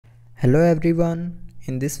Hello everyone,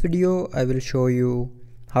 in this video I will show you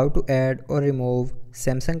how to add or remove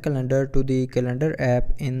Samsung calendar to the calendar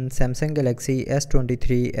app in Samsung Galaxy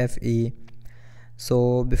S23 FE.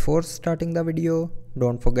 So before starting the video,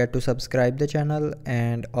 don't forget to subscribe the channel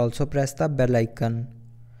and also press the bell icon.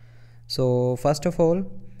 So first of all,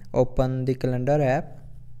 open the calendar app.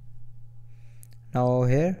 Now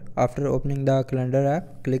here, after opening the calendar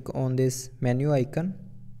app, click on this menu icon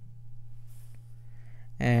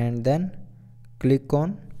and then click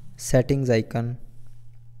on settings icon.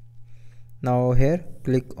 Now here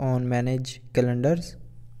click on manage calendars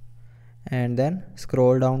and then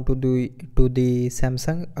scroll down to the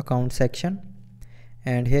Samsung account section,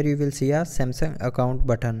 and here you will see a Samsung account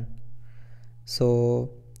button.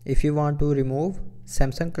 So if you want to remove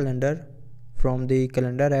Samsung calendar from the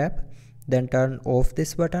calendar app, then turn off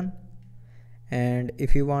this button, and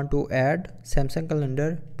if you want to add Samsung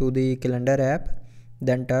calendar to the calendar app,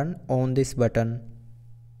 then turn on this button.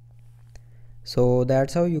 So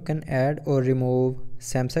that's how you can add or remove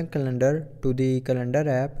Samsung calendar to the calendar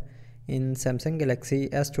app in Samsung Galaxy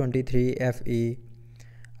S23 FE.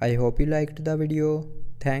 I hope you liked the video.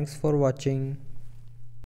 Thanks for watching.